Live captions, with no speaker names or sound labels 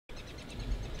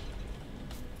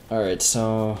Alright,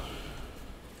 so...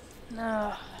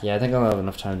 No. Yeah, I think I'll have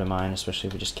enough time to mine, especially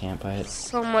if we just camp by it.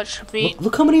 So much meat.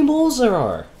 Look how many moles there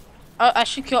are! I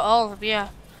should kill all of them, yeah.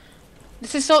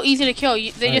 This is so easy to kill.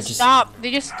 They Alright, just stop.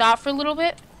 They just stop for a little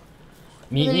bit.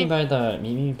 Meet me by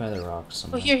the rocks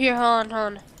Oh, somewhere. here, hold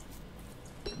on.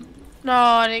 No,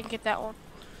 I didn't get that one.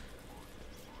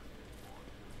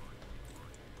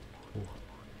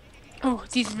 Oh,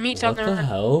 these meats on the run. What the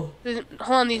hell?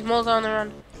 Hold on, these moles are on the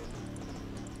run.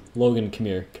 Logan, come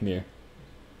here, come here.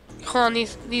 Hold on,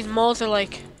 these moles are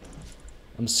like...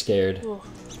 I'm scared. Ooh.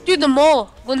 Dude, the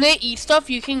mole, when they eat stuff,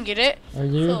 you can get it. Are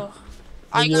you? So,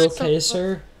 Are you okay,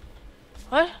 sir?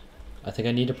 What? I think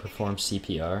I need to perform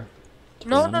CPR.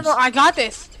 No, I got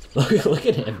this. Look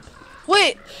at him.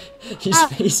 Wait. He's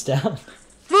face down.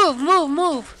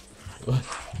 Move. What?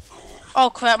 Oh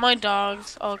crap, my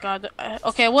dogs. Oh god.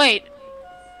 Okay, wait.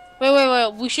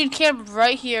 We should camp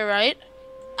right here, right?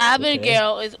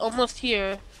 Abigail is almost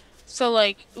here. So,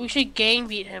 like, we should gang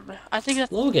beat him. I think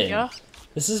that's... Logan, yeah?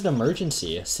 this is an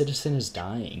emergency. A citizen is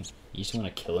dying. You just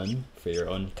want to kill him for your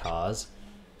own cause?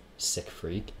 Sick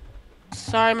freak.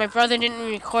 Sorry, my brother didn't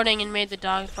recording and made the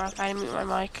dogs bark. I didn't mute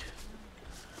my mic.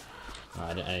 Oh,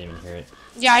 I didn't even hear it.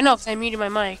 Yeah, I know, because I muted my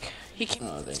mic. He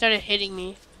Oh, started hitting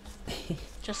me.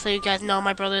 Just so you guys know,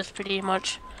 my brother is pretty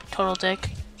much total dick.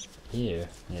 Yeah,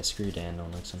 screw Dan,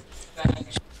 don't listen.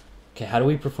 Okay, how do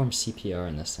we perform CPR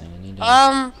in this thing? I need to...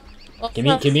 well,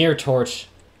 Give me your torch.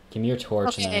 Give me your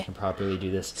torch, and then I Okay. can properly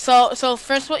do this. So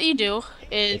first what you do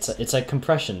is... It's like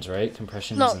compressions, right?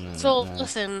 Compressions No, and then so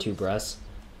listen. 2 breaths.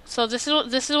 So this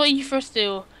is what you first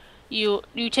do. You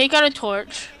take out a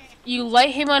torch, you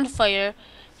light him on fire,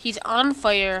 he's on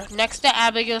fire next to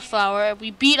Abigail's flower,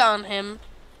 we beat on him,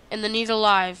 and then he's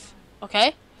alive.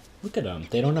 Okay? Look at them.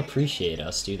 They don't appreciate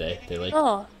us, do they? They're like,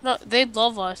 No, they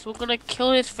love us. We're gonna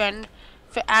kill his friend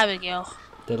for Abigail.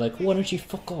 they're like, why don't you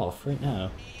fuck off right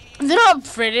now? They're not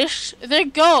British, they're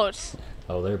goats.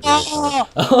 Oh, they're British.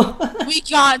 Oh, we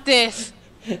got this.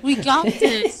 We got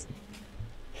this.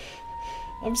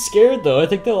 I'm scared though. I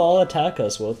think they'll all attack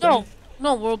us, won't they?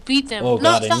 No, we'll beat them. Oh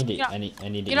no, god, stop. I need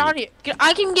to Get out of here.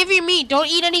 I can give you meat. Don't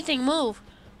eat anything. Move.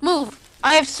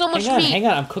 I have so much meat. Hang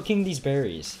on. I'm cooking these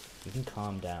berries. You can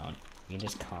calm down. You can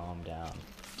just calm down.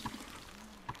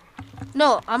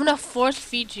 No, I'm gonna force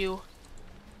feed you.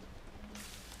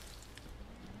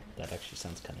 That actually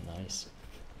sounds kind of nice.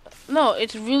 No,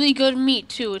 it's really good meat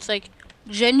too. It's like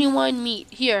genuine meat.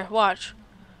 Here, watch.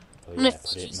 Oh I'm yeah, gonna put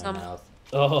feed it in my some. mouth.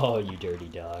 Oh, you dirty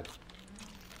dog.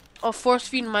 I'll force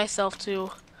feed myself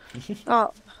too.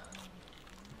 Oh,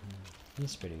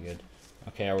 That's pretty good.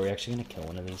 Okay, are we actually gonna kill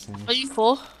one of these things? are you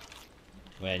full?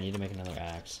 Wait, I need to make another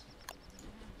axe.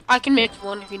 I can make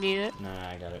one if you need it. Nah,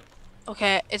 I got it.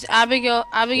 Okay, it's Abigail.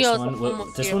 Abigail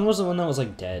is This one was the one that was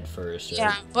like dead first, right?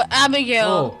 Yeah, but Abigail.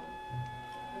 Oh.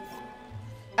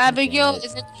 Abigail Damn it.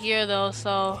 isn't here though, so.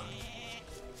 Well,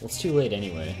 it's too late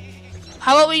anyway.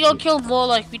 How about we go kill more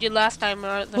like we did last time?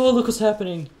 Or Oh, look what's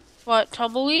happening. what,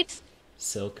 tumbleweeds?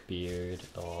 Silkbeard.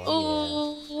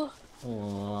 Oh, Ooh. yeah.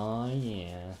 Oh,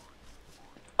 yeah.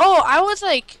 Oh, I was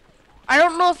like, I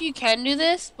don't know if you can do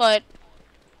this, but,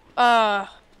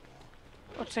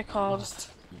 what's it called?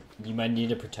 You might need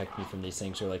to protect me from these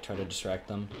things or like try to distract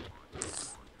them.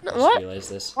 No, I just what? realized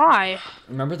this. Why?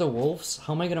 Remember the wolves?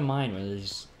 How am I gonna mine with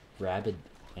these rabid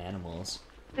animals?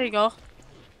 There you go.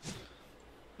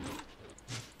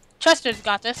 Chester's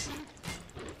got this.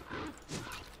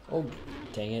 Oh,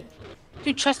 dang it.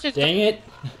 Dude, Chester's Dang it!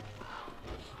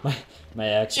 My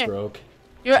axe Here. broke.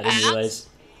 Your I didn't axe? realize.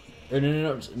 Or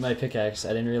no, my pickaxe. I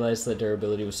didn't realize the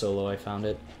durability was so low. I found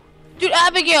it. Dude,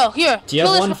 Abigail, here. Do you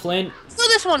kill have this one flint? Kill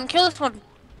this one.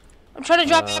 I'm trying to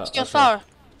drop Abigail's okay. flower.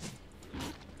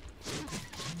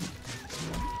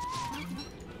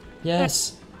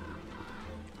 Yes.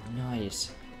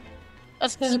 Nice.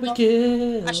 Let's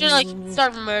Abigail. I should like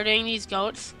start murdering these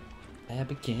goats.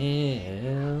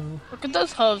 Abigail. Look at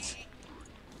those hooves.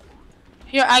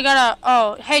 Here, I got a.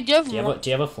 Oh, hey, do you have Do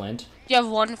you have a flint? Do you have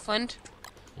one flint?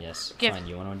 Yes. Give. Fine.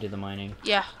 You want to do the mining?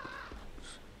 Yeah.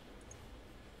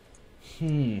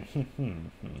 Here,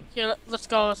 let's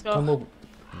go. I'm gonna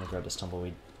grab this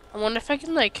tumbleweed. I wonder if I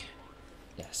can like.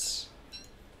 Yes.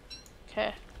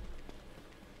 Okay.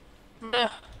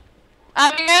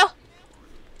 Abigail.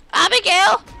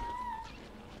 Abigail.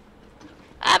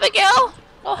 Abigail. Oh,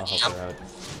 I'll help her out.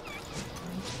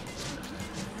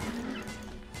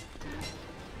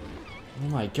 Oh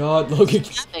my god, Logan.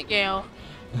 Abigail.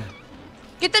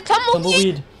 Get the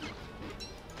tumbleweed.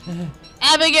 Tumbleweed.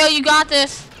 Abigail, you got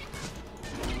this.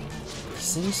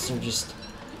 These things are just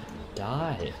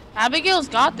die. Abigail's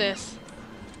got this.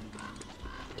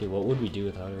 Dude, what would we do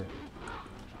without her?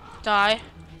 Die.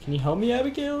 Can you help me,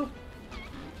 Abigail?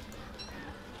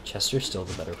 Chester's still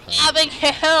the better friend.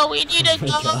 Abigail, we need to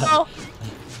Oh my go. God.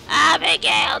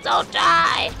 Abigail, don't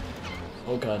die.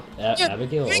 Oh god, Here,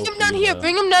 Abigail. bring him OP, down here. though.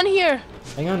 Bring him down here.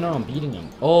 Hang on, no, I'm beating him.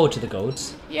 Oh, to the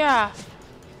goats? Yeah.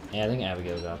 Yeah, I think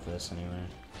Abigail got this anyway.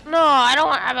 No, I don't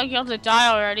want Abigail to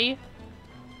die already.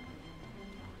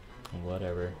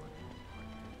 Whatever.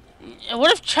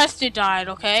 What if Chester died?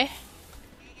 Okay.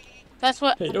 That's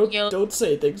what. Hey, Abigail, don't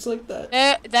say things like that.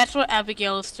 That's what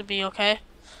Abigail is to me. Okay.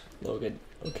 Logan,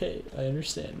 okay, I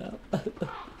understand now.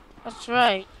 That's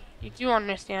right. You do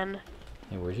understand.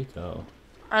 Hey, where'd you go?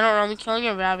 I don't know. I'm killing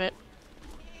a rabbit.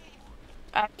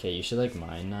 Okay, you should like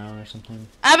mine now or something.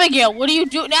 Abigail, what are you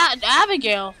doing?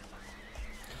 Abigail.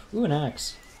 Ooh, an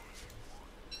axe.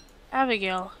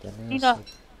 Abigail. That You is- know-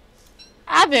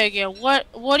 Abigail, what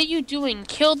are you doing?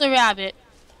 Kill the rabbit.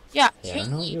 Yeah. Hey, I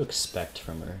don't know what you expect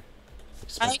from her.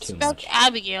 I Too expect much.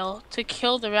 Abigail to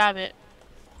kill the rabbit.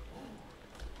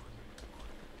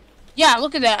 Yeah,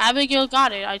 look at that. Abigail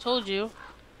got it. I told you.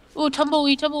 Ooh,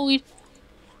 tumbleweed, tumbleweed.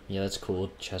 Yeah, that's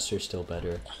cool. Chester's still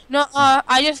better. No,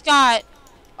 I just got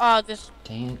this.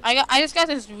 Dang it. I just got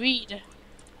this reed.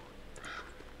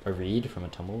 A reed from a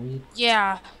tumbleweed?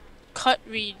 Yeah, cut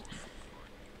reed.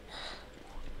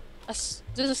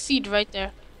 There's a seed right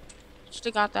there. Should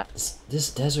have got that. This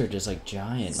desert is like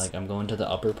giant. Like I'm going to the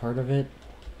upper part of it.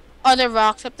 Are there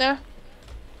rocks up there?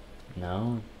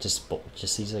 No, just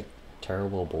these like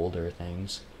terrible boulder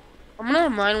things. I'm gonna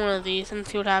mine one of these and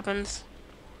see what happens.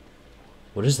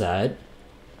 What is that?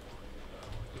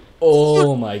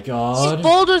 Oh my These god.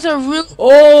 boulders are real.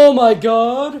 Oh my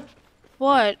god.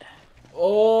 What?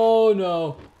 Oh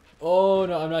no. Oh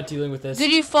no, I'm not dealing with this.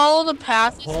 Did you follow the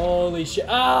path? Holy shit.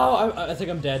 Ow! I think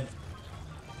I'm dead.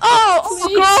 Oh,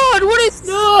 Please. oh God! What is?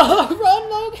 No! Run,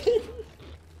 Logan!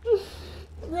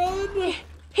 Run!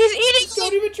 He's eating.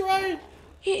 Don't even try!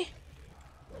 He,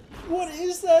 What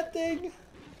is that thing?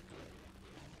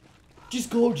 Just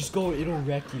go, it'll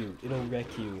wreck you. It'll wreck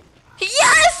you.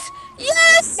 yes!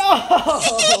 Yes! No!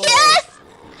 Yes!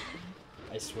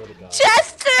 I swear to God.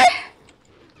 Chester!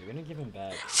 You're gonna give him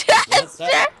back. Chester!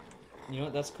 You know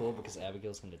what? That's cool because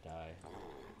Abigail's gonna die.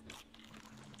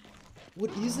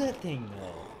 What is that thing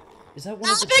though? Is that one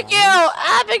of the Abigail!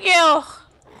 Abigail!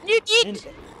 You giants?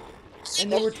 need.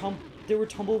 And there were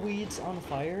tumbleweeds on the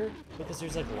fire because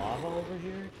there's like lava over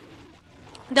here.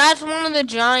 That's one of the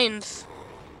giants.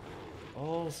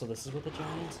 Oh, so this is what the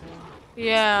giants have?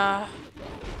 Yeah.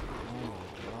 Oh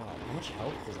my god. How much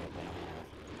health does that thing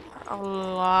have? A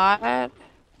lot.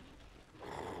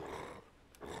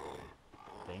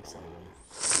 Thanks,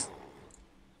 Logan.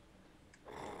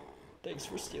 Thanks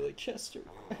for stealing Chester.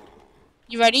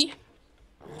 You ready?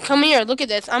 Come here, look at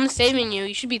this. I'm saving you.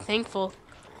 You should be thankful.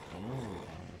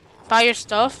 Buy your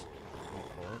stuff. My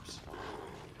corpse.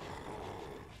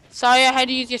 Sorry I had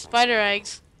to use your spider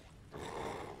eggs.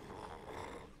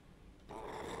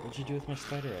 What'd you do with my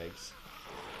spider eggs?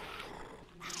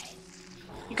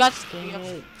 You got. Dang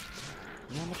it.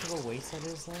 You know how much of a waste that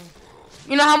is though?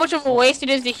 You know how much of a waste it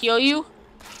is to heal you?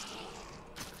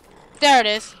 There it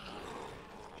is.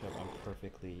 Job, I'm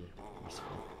perfectly useful.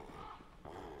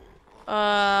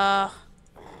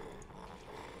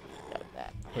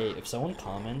 Hey, if someone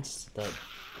comments that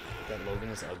Logan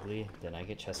is ugly, then I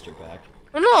get Chester back.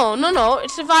 No, no, no.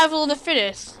 It's survival of the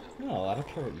fittest. No, I don't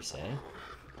care what you say.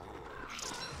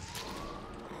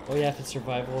 Oh yeah, if it's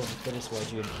survival of the fittest,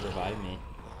 why'd you revive me?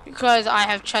 Because I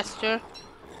have Chester.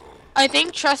 I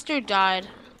think Chester died.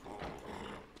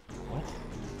 What?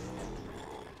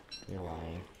 You're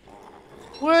lying.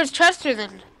 Where's Chester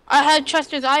then? I had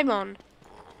Chester's eye bone.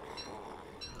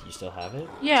 Do you still have it?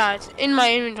 Yeah, it's in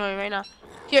my inventory right now.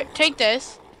 Here, take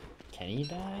this. Can he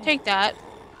die? Take that.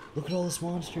 Look at all this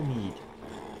monster meat.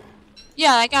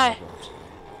 Yeah, that guy.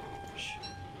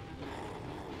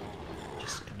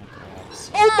 Just gonna grab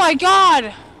some. Oh my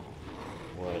god!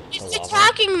 What? He's the lava?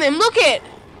 attacking them. Look it.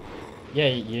 Yeah,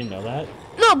 you didn't know that?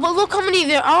 No, but look how many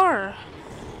there are.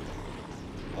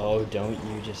 Oh, don't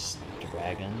you just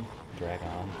drag on?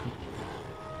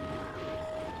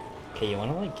 Okay, you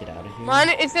wanna like get out of here? Mine,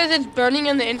 it says it's burning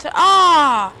on the inside.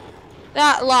 Ah!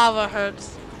 That lava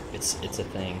hurts. It's a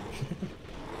thing.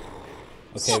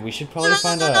 Okay, we should probably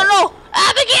find No!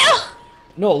 Abigail!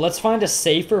 No, let's find a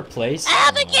safer place.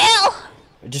 Abigail!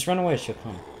 Just run away, she'll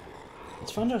come.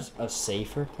 Let's find a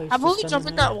safer place. How to about we spend jump the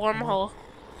in that night. wormhole?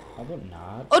 How about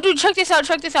not? Oh, dude, check this out,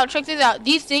 check this out, check this out.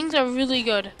 These things are really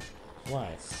good.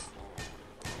 Why?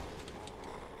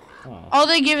 Oh. All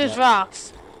they give is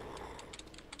rocks.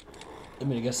 I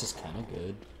mean, I guess it's kind of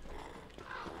good.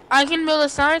 I can build a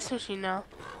science machine now.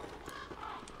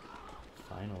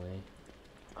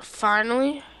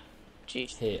 Finally?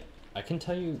 Jeez. Hey, I can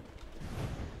tell you.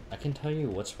 I can tell you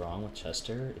what's wrong with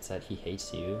Chester. It's that he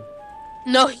hates you.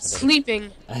 No, he's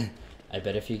sleeping. I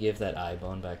bet if you give that eye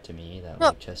bone back to me, that No,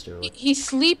 like Chester would. he's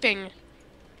sleeping.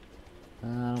 I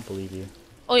don't believe you.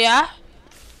 Oh, yeah?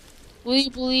 Will you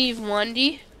believe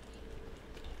Wendy?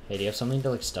 Hey, do you have something to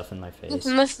like stuff in my face?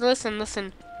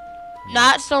 Listen.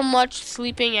 Not so much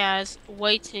sleeping as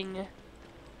waiting.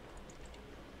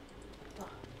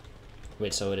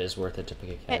 Wait, so it is worth it to pick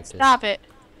a Hey, cactus? stop it.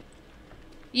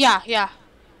 Yeah. Hey,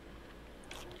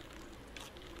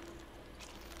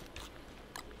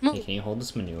 Move. can you hold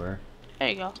this manure? There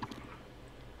you go.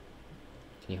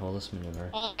 Can you hold this manure?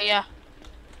 Oh, yeah.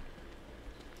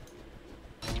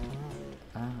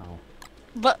 Ow.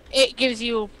 But it gives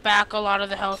you back a lot of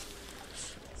the health.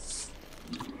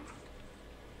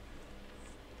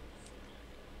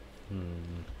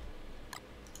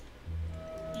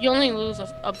 You only lose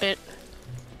a bit.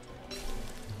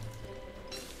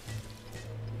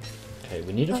 Okay,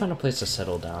 we need to find a place to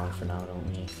settle down for now, don't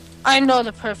we? I know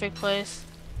the perfect place.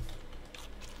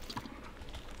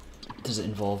 Does it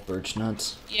involve birch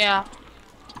nuts? Yeah.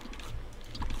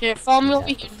 Here, follow me Yeah. over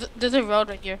here. There's a road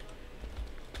right here.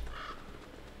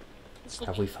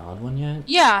 Have we found one yet?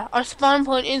 Yeah, our spawn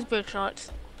point is birch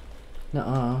nuts.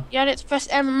 Nuh-uh. Yeah, let's press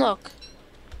M and look.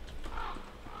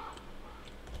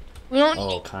 We don't.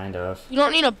 Oh, kind of. We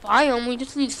don't need a biome. We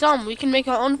just need some. We can make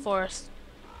our own forest.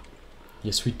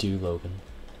 Yes, we do, Logan.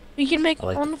 We can make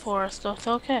our own forest, though. It's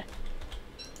okay.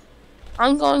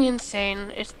 I'm going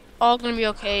insane. It's all gonna be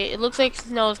okay. It looks like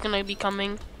snow is gonna be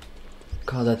coming.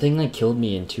 God, that thing like killed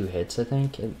me in 2 hits, I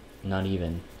think. Not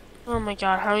even. Oh my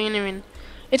god, how are you even?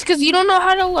 It's because you don't know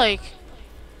how to like.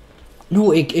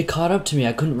 No, it caught up to me.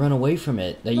 I couldn't run away from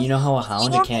it. Like, you know how a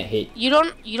hound it can't hit. You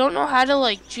don't know how to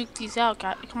like juke these out.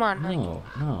 God, come on. No,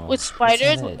 no. With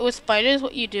spiders,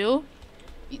 what you do?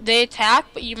 They attack,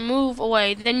 but you move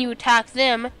away. Then you attack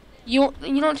them. You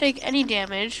don't take any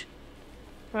damage,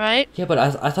 right? Yeah, but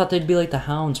I thought they'd be like the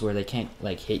hounds where they can't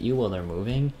like hit you while they're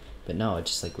moving. But no, it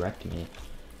just like wrecked me.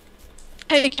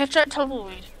 Hey, catch that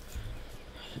tumbleweed.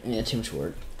 Yeah, too much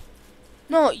work.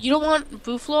 No, you don't want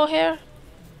buffalo hair.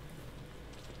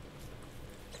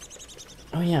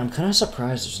 Oh yeah, I'm kind of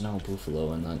surprised there's no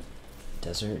buffalo in the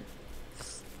desert.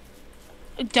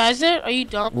 Desert? Are you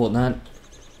dumb? Well, not.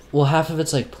 Well, half of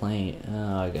it's like plain.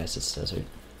 Oh, I guess it's desert.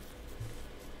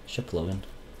 Shut up, Logan.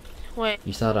 Wait.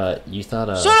 You thought.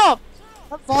 Shut up!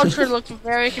 That vulture looked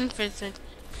very convincing.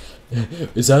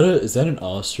 Is that an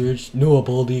ostrich? No, a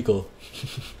bald eagle.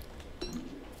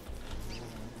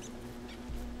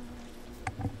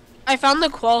 I found the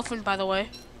qualifiant, by the way.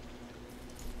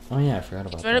 Oh yeah, I forgot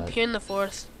about It's right that. up here in the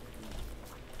forest.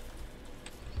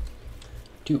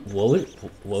 Dude, what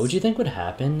would you think would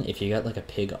happen if you got like a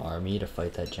pig army to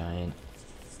fight that giant?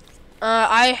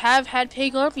 I have had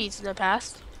pig armies in the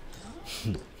past.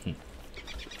 I'm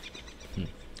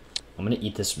gonna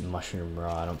eat this mushroom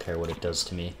raw. I don't care what it does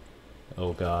to me.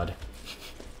 Oh god.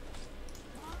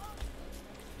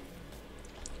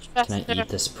 Can I eat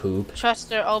this poop?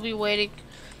 Chester, I'll be waiting.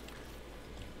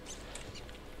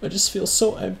 I just feel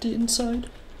so empty inside.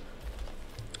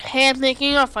 Hey, I'm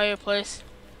making a fireplace.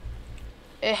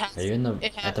 It has. Are you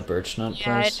at the birch nut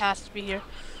Yeah, place? it has to be here.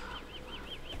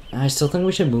 I still think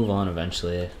we should move on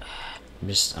eventually.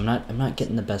 I'm not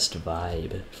getting the best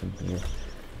vibe from here.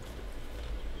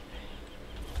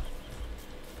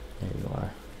 There you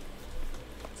are.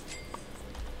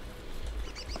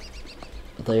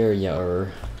 There you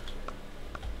are.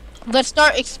 Let's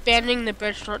start expanding the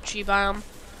birch nut tree biome.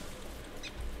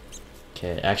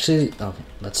 Okay, actually,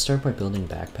 let's start by building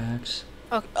backpacks.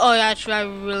 Okay. Oh yeah, actually, I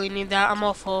really need that. I'm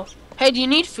all full. Hey, do you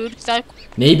need food? 'Cause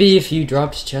Maybe if you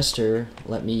dropped Chester,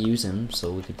 let me use him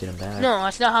so we could get him back. No,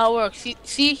 that's not how it works.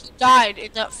 See, he died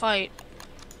in that fight.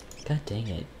 God dang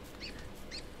it.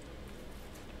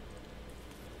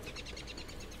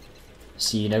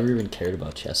 See, you never even cared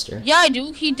about Chester. Yeah, I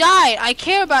do. He died. I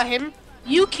care about him.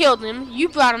 You killed him. You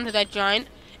brought him to that giant.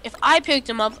 If I picked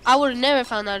him up, I would have never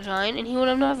found that giant, and he would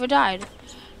have never died.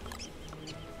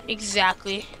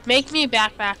 Exactly. Make me a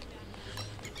backpack.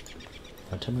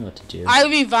 Don't tell me what to do. I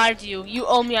revived you. You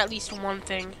owe me at least one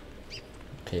thing.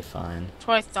 Okay, fine. That's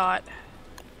what I thought.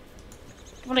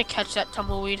 I'm gonna catch that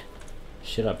tumbleweed.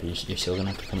 Shut up, you're still gonna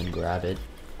have to come and grab it.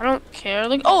 I don't care.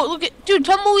 Like, oh, look at, dude,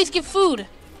 tumbleweeds get food.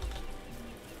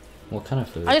 What kind of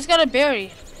food? I just got a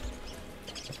berry.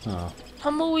 Oh.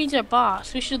 Tumbleweeds are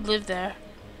boss. We should live there.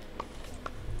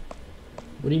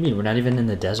 What do you mean? We're not even in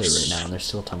the desert right now and there's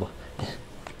still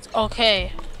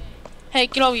Okay. Hey,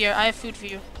 get over here. I have food for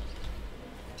you.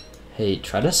 Hey,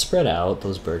 try to spread out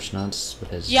those birch nuts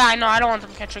because... Yeah, I know. I don't want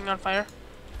them catching on fire.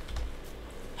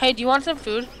 Hey, do you want some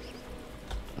food?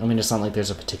 I mean, it's not like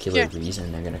there's a particular Here.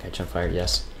 reason they're gonna catch on fire.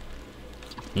 Yes.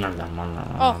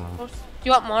 Oh, do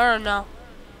you want more or no?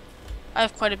 I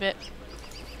have quite a bit.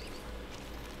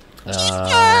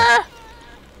 I'm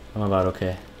about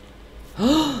okay.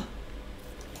 You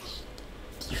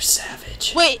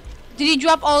savage. Wait, did he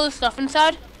drop all the stuff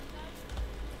inside?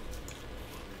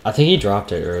 I think he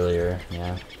dropped it earlier,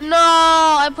 yeah. No,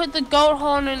 I put the goat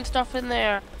horn and stuff in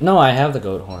there. No, I have the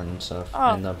goat horn and stuff,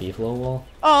 Oh. and the beefalo wool.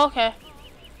 Oh, okay.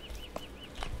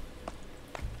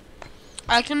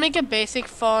 I can make a basic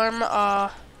farm,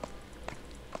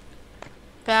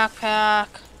 backpack.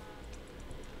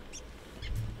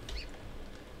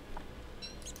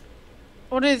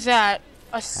 What is that?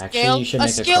 A scale? Actually, you should A make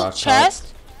a scale crock pot.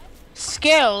 chest?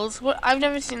 Scales? What? I've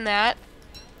never seen that.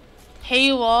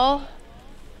 Hay wall,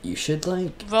 You should,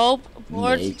 like, rope,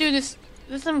 boards. Make- Dude, this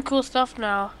is some cool stuff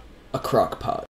now. a crock pot.